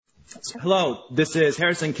Hello, this is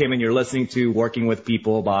Harrison Kim, and you're listening to Working with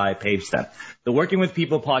People by PaveStep. The Working with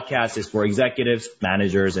People podcast is for executives,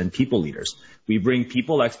 managers, and people leaders. We bring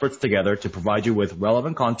people experts together to provide you with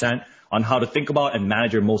relevant content on how to think about and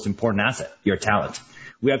manage your most important asset, your talent.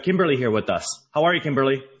 We have Kimberly here with us. How are you,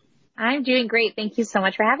 Kimberly? I'm doing great. Thank you so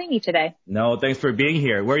much for having me today. No, thanks for being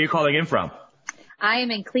here. Where are you calling in from? I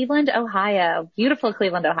am in Cleveland, Ohio. Beautiful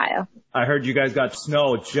Cleveland, Ohio. I heard you guys got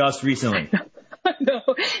snow just recently. No,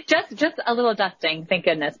 just a little dusting, thank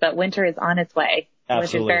goodness. But winter is on its way.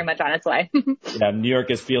 Absolutely. Which is very much on its way. Yeah, New York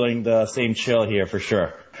is feeling the same chill here for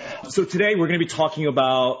sure. So today we're going to be talking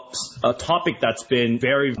about a topic that's been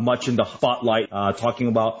very much in the spotlight, talking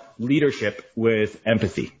about leadership with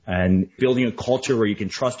empathy and building a culture where you can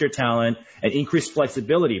trust your talent and increase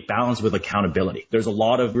flexibility balanced with accountability. There's a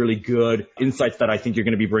lot of really good insights that I think you're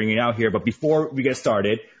going to be bringing out here. But before we get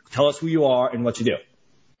started, tell us who you are and what you do.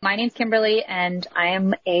 My name's Kimberly, and I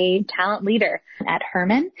am a talent leader at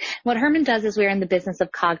Herman. What Herman does is we're in the business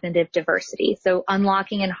of cognitive diversity, so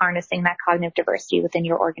unlocking and harnessing that cognitive diversity within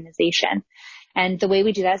your organization. And the way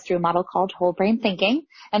we do that is through a model called whole brain thinking.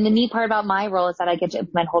 And the neat part about my role is that I get to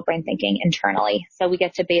implement whole brain thinking internally. So we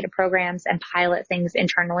get to beta programs and pilot things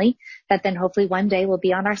internally that then hopefully one day will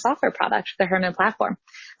be on our software product, the Herman platform.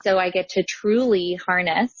 So I get to truly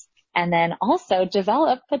harness and then also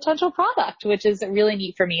develop potential product, which is really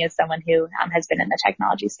neat for me as someone who has been in the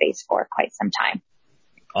technology space for quite some time.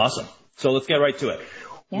 Awesome. So let's get right to it.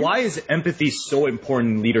 Yeah. Why is empathy so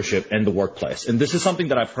important in leadership and the workplace? And this is something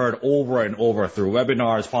that I've heard over and over through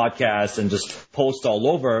webinars, podcasts, and just posts all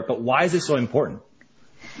over. But why is it so important?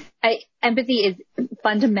 Empathy is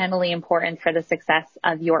fundamentally important for the success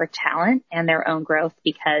of your talent and their own growth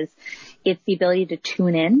because it's the ability to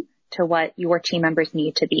tune in to what your team members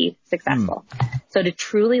need to be successful. So to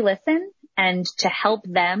truly listen and to help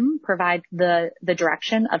them provide the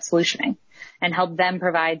direction of solutioning and help them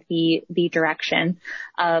provide the direction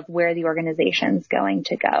of where the organization's going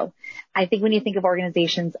to go. I think when you think of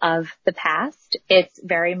organizations of the past, it's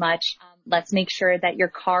very much, let's make sure that your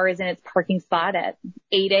car is in its parking spot at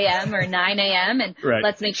 8 a.m. or 9 a.m. and right.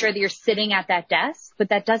 Let's make sure that you're sitting at that desk, but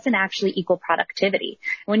that doesn't actually equal productivity.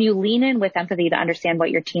 When you lean in with empathy to understand what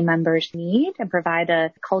your team members need and provide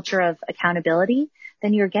a culture of accountability,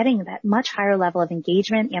 then you're getting that much higher level of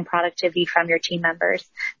engagement and productivity from your team members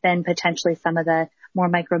than potentially some of the more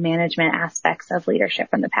micromanagement aspects of leadership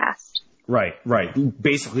from the past. Right.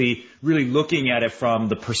 Basically, really looking at it from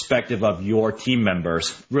the perspective of your team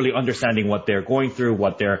members, really understanding what they're going through,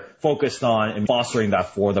 what they're focused on, and fostering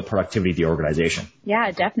that for the productivity of the organization. Yeah,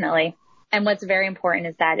 definitely. And what's very important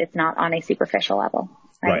is that it's not on a superficial level.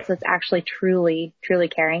 Right. So it's actually truly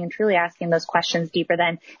caring and truly asking those questions deeper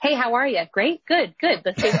than, hey, how are you? Great. Good.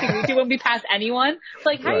 The same thing we do when we pass anyone.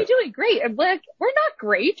 Like, how are you doing? Great. I'm like, we're not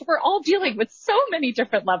great. We're all dealing with so many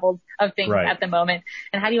different levels of things at the moment.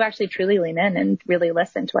 And how do you actually truly lean in and really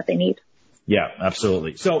listen to what they need? Yeah,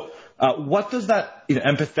 absolutely. So, what does that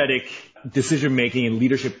empathetic decision making and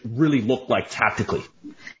leadership really look like tactically?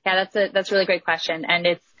 Yeah, that's a really great question. And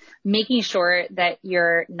it's making sure that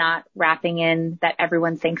you're not wrapping in that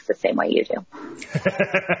everyone thinks the same way you do.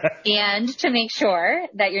 And to make sure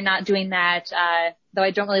that you're not doing that, though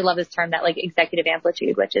I don't really love this term, that like executive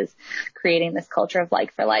amplitude, which is creating this culture of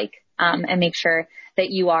like for like, and make sure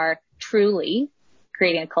that you are truly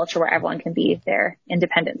creating a culture where everyone can be their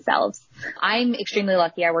independent selves. I'm extremely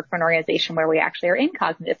lucky. I work for an organization where we actually are in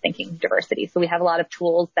cognitive thinking diversity. So we have a lot of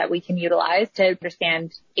tools that we can utilize to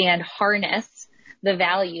understand and harness the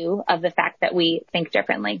value of the fact that we think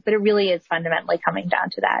differently. But it really is fundamentally coming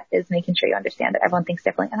down to that, is making sure you understand that everyone thinks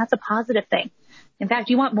differently. And that's a positive thing. In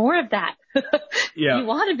fact, you want more of that. Yeah. You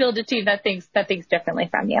want to build a team that thinks differently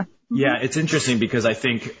from you. Yeah, it's interesting because I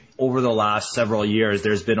think over the last several years,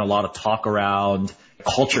 there's been a lot of talk around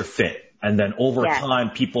culture fit. And then over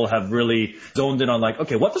time, people have really zoned in on like,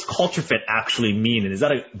 okay, what does culture fit actually mean? And is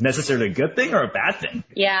that necessarily a good thing or a bad thing?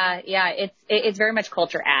 Yeah. It's very much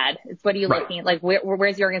culture add. It's what are you looking at? Like,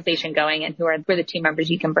 where's the organization going and who are the team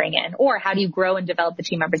members you can bring in? Or how do you grow and develop the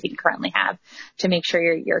team members that you currently have to make sure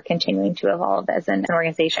you're continuing to evolve as an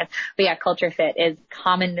organization? But yeah, culture fit is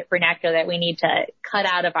common vernacular that we need to cut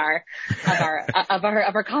out of our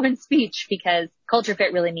common speech, because culture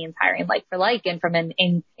fit really means hiring like for like, and from an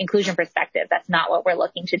inclusion perspective, that's not what we're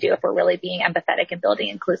looking to do if we're really being empathetic and building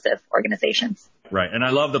inclusive organizations. Right. And I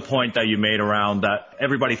love the point that you made around that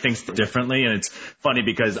everybody thinks differently. And it's funny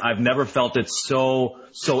because I've never felt it so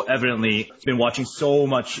evidently. I've been watching so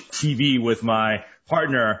much TV with my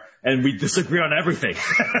partner and we disagree on everything.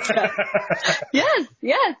 Yes.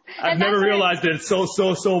 I've never realized it so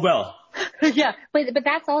well. Yeah. But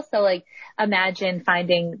that's also like, imagine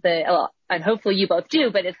finding and hopefully you both do,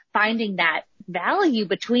 but it's finding that value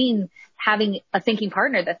between having a thinking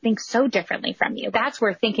partner that thinks so differently from you. That's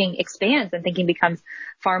where thinking expands and thinking becomes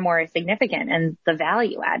far more significant, and the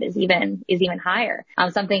value add is even higher.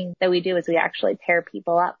 Something that we do is we actually pair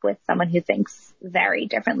people up with someone who thinks very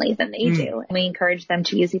differently than they do. And we encourage them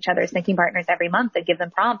to use each other's thinking partners every month and give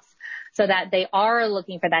them prompts so that they are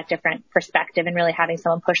looking for that different perspective and really having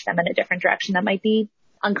someone push them in a different direction that might be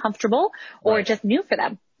uncomfortable or just new for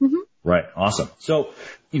them. Mm-hmm. Right. Awesome. So,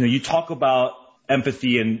 you talk about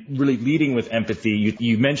empathy and really leading with empathy.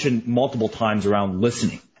 You mentioned multiple times around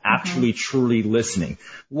listening, actually truly listening.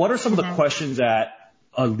 What are some of the questions that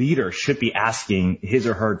a leader should be asking his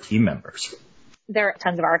or her team members? There are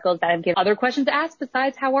tons of articles that have given other questions to ask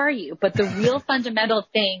besides how are you? But the real fundamental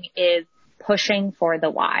thing is pushing for the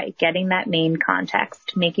why, getting that main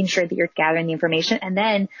context, making sure that you're gathering the information. And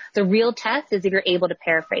then the real test is if you're able to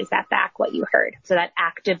paraphrase that back, what you heard. So that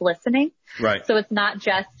active listening. Right. So it's not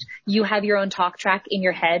just you have your own talk track in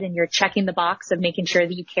your head and you're checking the box of making sure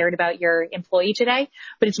that you cared about your employee today,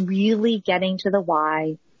 but it's really getting to the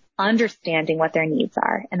why, understanding what their needs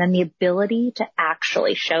are, and then the ability to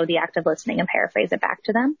actually show the active listening and paraphrase it back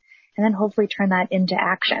to them, and then hopefully turn that into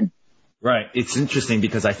action. Right. It's interesting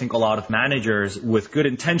because I think a lot of managers with good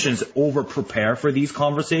intentions over prepare for these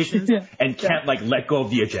conversations and can't let go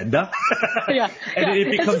of the agenda. And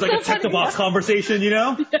it becomes like a check the box conversation,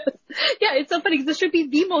 Yeah, it's so funny because this should be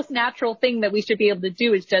the most natural thing that we should be able to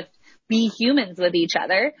do is just be humans with each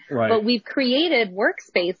other. Right. But we've created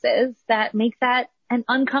workspaces that make that an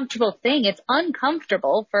uncomfortable thing. It's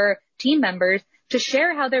uncomfortable for team members to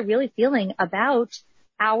share how they're really feeling about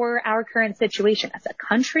our current situation as a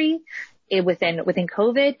country. Within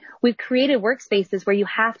COVID, we've created workspaces where you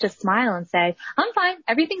have to smile and say, I'm fine.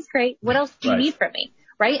 Everything's great. What else do you need from me?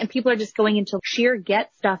 Right? And people are just going into sheer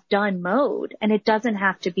get stuff done mode. And it doesn't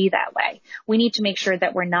have to be that way. We need to make sure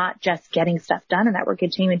that we're not just getting stuff done and that we're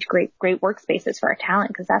continuing to create great workspaces for our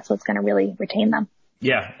talent, because that's what's going to really retain them.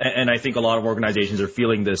 Yeah. And I think a lot of organizations are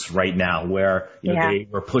feeling this right now where, they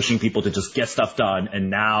were pushing people to just get stuff done. And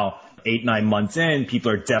now 8-9 months in,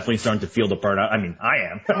 people are definitely starting to feel the burnout. I mean,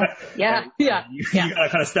 I am. You gotta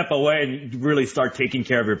kind of step away and really start taking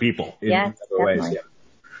care of your people in other ways. Yeah,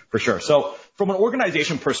 for sure. So from an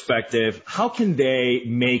organization perspective, how can they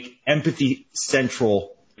make empathy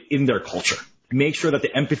central in their culture? Make sure that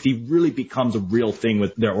the empathy really becomes a real thing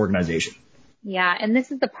with their organization. Yeah. And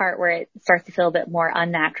this is the part where it starts to feel a bit more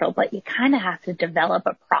unnatural, but you kind of have to develop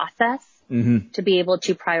a process to be able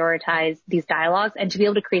to prioritize these dialogues and to be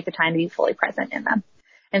able to create the time to be fully present in them.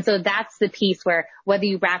 And so that's the piece where whether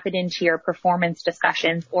you wrap it into your performance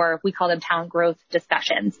discussions or we call them talent growth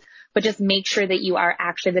discussions, but just make sure that you are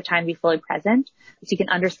actually the time to be fully present so you can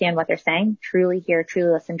understand what they're saying, truly hear,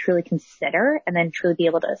 truly listen, truly consider, and then truly be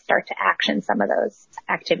able to start to action some of those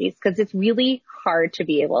activities, because it's really hard to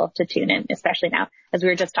be able to tune in, especially now, as we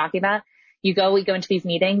were just talking about. We go into these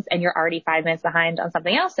meetings and you're already 5 minutes behind on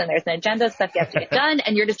something else, and there's an agenda, stuff you have to get done,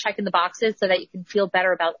 and you're just checking the boxes so that you can feel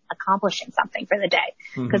better about accomplishing something for the day.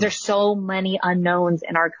 Because there's so many unknowns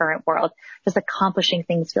in our current world. Just accomplishing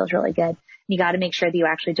things feels really good. You got to make sure that you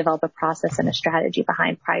actually develop a process and a strategy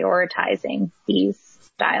behind prioritizing these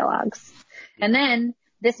dialogues. And then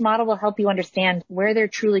this model will help you understand where they're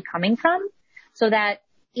truly coming from so that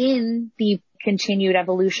in the continued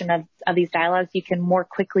evolution of these dialogues, you can more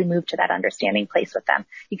quickly move to that understanding place with them.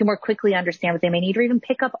 You can more quickly understand what they may need, or even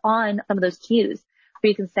pick up on some of those cues where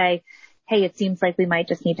you can say, hey, it seems like we might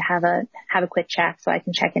just need to have a quick chat so I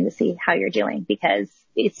can check in to see how you're doing, because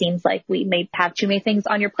it seems like we may have too many things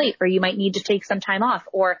on your plate, or you might need to take some time off,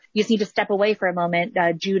 or you just need to step away for a moment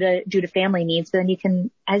due to family needs. But then you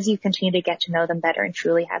can, as you continue to get to know them better and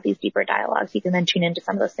truly have these deeper dialogues, you can then tune into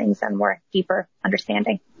some of those things and more deeper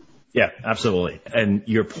understanding. Yeah, absolutely. And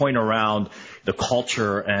your point around the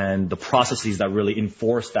culture and the processes that really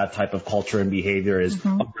enforce that type of culture and behavior is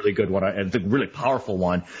a really good one and a really powerful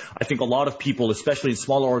one. I think a lot of people, especially in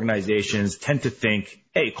smaller organizations, tend to think,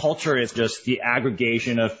 hey, culture is just the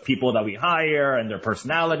aggregation of people that we hire and their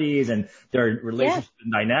personalities and their relationships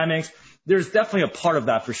and dynamics. There's definitely a part of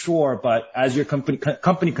that for sure. But as your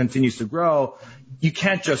company continues to grow, you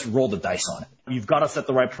can't just roll the dice on it. You've got to set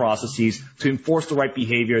the right processes to enforce the right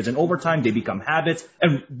behaviors. And over time, they become habits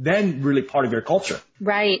and then really part of your culture.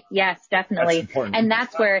 Right. Yes, definitely. And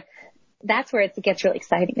that's where it gets really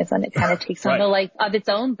exciting, is when it kind of takes on a life of its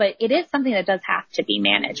own. But it is something that does have to be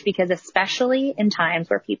managed, because especially in times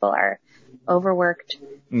where people are overworked,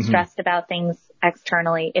 stressed about things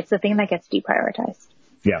externally, it's the thing that gets deprioritized.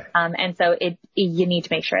 Yeah. And so you need to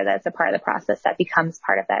make sure that it's a part of the process that becomes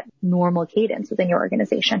part of that normal cadence within your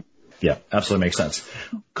organization. Yeah, absolutely makes sense.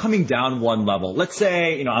 Coming down one level, let's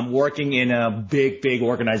say, I'm working in a big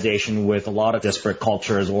organization with a lot of disparate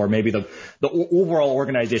cultures, or maybe the overall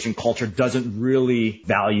organization culture doesn't really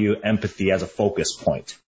value empathy as a focus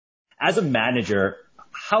point. As a manager,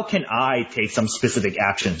 how can I take some specific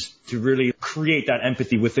actions to really create that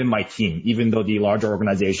empathy within my team, even though the larger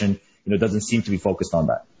organization, doesn't seem to be focused on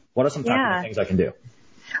that? What are some tactical things I can do?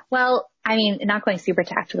 Well, not going super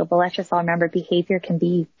tactical, but let's just all remember behavior can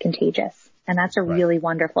be contagious. And that's a really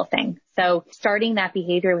wonderful thing. So starting that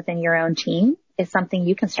behavior within your own team is something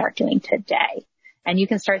you can start doing today. And you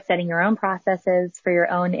can start setting your own processes for your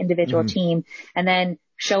own individual team, and then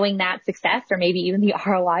showing that success, or maybe even the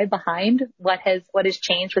ROI behind what has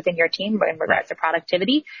changed within your team in regards to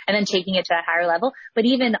productivity, and then taking it to that higher level. But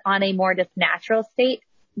even on a more just natural state,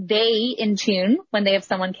 they, in tune, when they have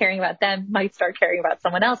someone caring about them, might start caring about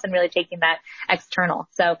someone else and really taking that external.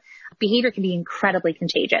 So behavior can be incredibly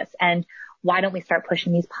contagious. And why don't we start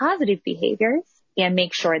pushing these positive behaviors and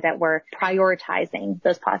make sure that we're prioritizing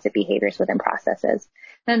those positive behaviors within processes?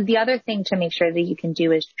 Then the other thing to make sure that you can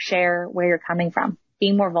do is share where you're coming from.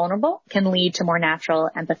 Being more vulnerable can lead to more natural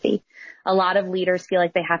empathy. A lot of leaders feel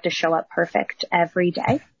like they have to show up perfect every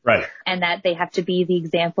day. Right. And that they have to be the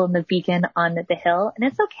example and the beacon on the hill. And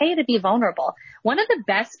it's okay to be vulnerable. One of the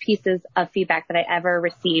best pieces of feedback that I ever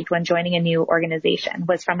received when joining a new organization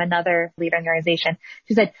was from another leader in the organization.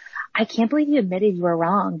 She said, "I can't believe you admitted you were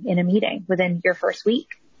wrong in a meeting within your first week."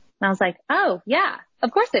 And I was like, "Oh yeah, of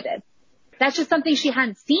course I did." That's just something she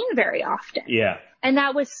hadn't seen very often. Yeah. And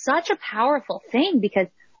that was such a powerful thing, because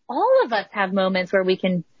all of us have moments where we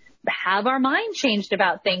can have our mind changed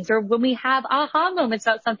about things, or when we have aha moments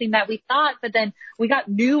about something that we thought, but then we got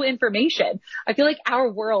new information. I feel like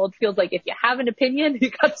our world feels like if you have an opinion,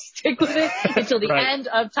 you got to stick with it until the end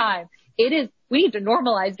of time. We need to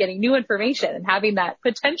normalize getting new information and having that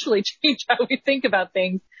potentially change how we think about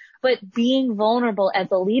things. But being vulnerable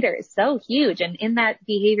as a leader is so huge. And in that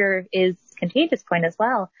behavior is contagious point as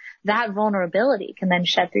well. That vulnerability can then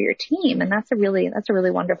shed through your team. And that's a really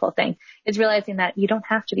wonderful thing. It's realizing that you don't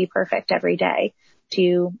have to be perfect every day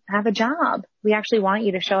to have a job. We actually want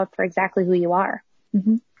you to show up for exactly who you are.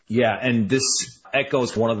 Mm-hmm. Yeah. And this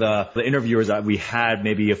echoes one of the interviewers that we had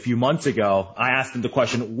maybe a few months ago. I asked him the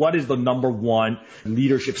question, what is the number one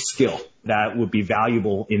leadership skill that would be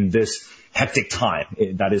valuable in this hectic time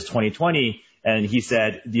that is 2020? And he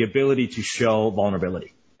said the ability to show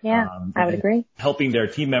vulnerability. Yeah, I would agree. Helping their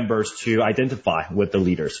team members to identify with the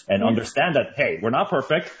leaders and understand that, hey, we're not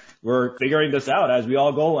perfect. We're figuring this out as we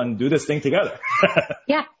all go and do this thing together.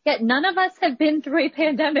 Yeah. None of us have been through a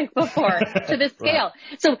pandemic before to this scale.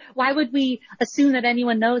 Right. So why would we assume that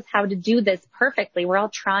anyone knows how to do this perfectly? We're all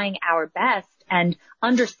trying our best, and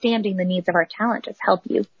understanding the needs of our talent just help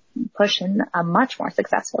you push in a much more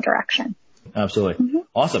successful direction. Absolutely. Mm-hmm.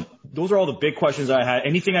 Awesome. Those are all the big questions I had.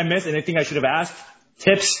 Anything I missed? Anything I should have asked?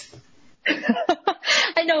 Tips?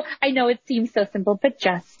 I know it seems so simple, but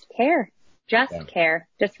just care. Care.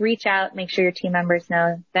 Just reach out, make sure your team members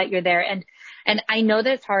know that you're there. And I know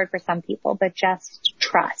that it's hard for some people, but just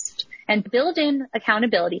trust and build in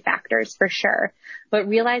accountability factors for sure, but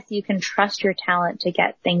realize you can trust your talent to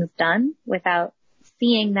get things done without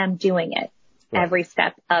seeing them doing it every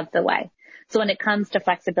step of the way. So when it comes to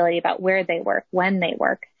flexibility about where they work, when they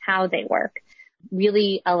work, how they work,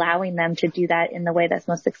 really allowing them to do that in the way that's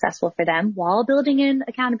most successful for them, while building in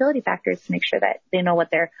accountability factors to make sure that they know what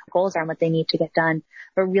their goals are and what they need to get done,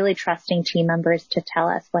 but really trusting team members to tell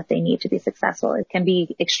us what they need to be successful. It can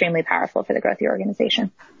be extremely powerful for the growth of your organization.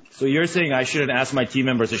 So you're saying I shouldn't ask my team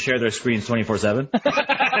members to share their screens 24/7?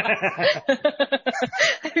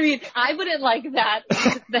 I wouldn't like that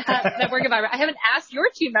work environment. I haven't asked your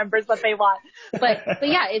team members what they want, but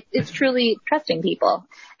yeah, it's truly trusting people.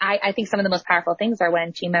 I think some of the most powerful things are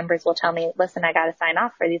when team members will tell me, "Listen, I got to sign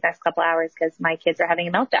off for these next couple hours because my kids are having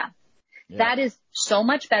a meltdown." Yeah. That is so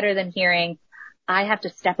much better than hearing, "I have to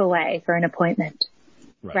step away for an appointment."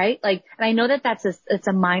 Right? And I know that it's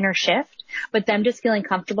a minor shift, but them just feeling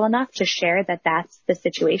comfortable enough to share that that's the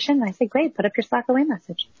situation. I say, great, put up your Slack away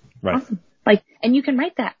message. Right. Awesome. And you can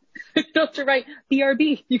write that. You don't have to write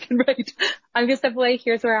BRB. You can write, "I'm going to step away.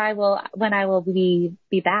 Here's when I will be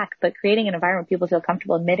back." But creating an environment where people feel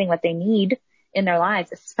comfortable admitting what they need in their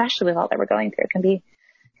lives, especially with all that we're going through, can be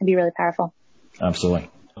really powerful.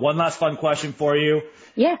 Absolutely. One last fun question for you.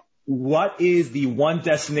 Yeah. What is the one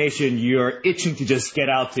destination you're itching to just get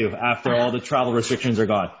out to after all the travel restrictions are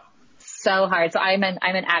gone? So hard. So I'm an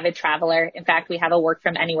avid traveler. In fact, we have a work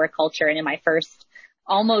from anywhere culture. And in my first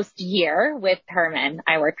almost year with Herman,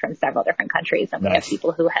 I worked from several different countries, and we have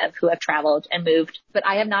people who have traveled and moved, but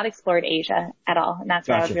I have not explored Asia at all. And that's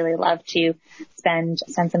where I would really love to spend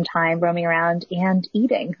some time roaming around and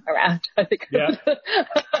eating around. I think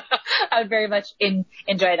I would very much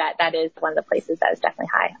enjoy that. That is one of the places that is definitely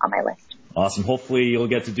high on my list. Awesome. Hopefully you'll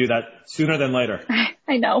get to do that sooner than later.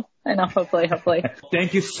 I know. Hopefully.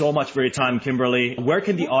 Thank you so much for your time, Kimberly. Where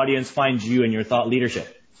can the audience find you and your thought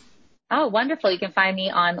leadership? Oh, wonderful. You can find me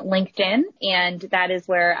on LinkedIn, and that is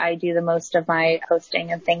where I do the most of my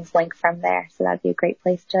posting, and things link from there. So that'd be a great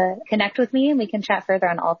place to connect with me, and we can chat further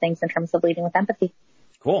on all things in terms of leading with empathy.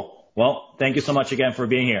 Cool. Well, thank you so much again for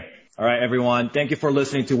being here. All right, everyone. Thank you for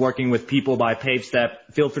listening to Working with People by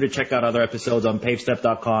PaveStep. Feel free to check out other episodes on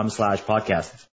pavestep.com/podcast.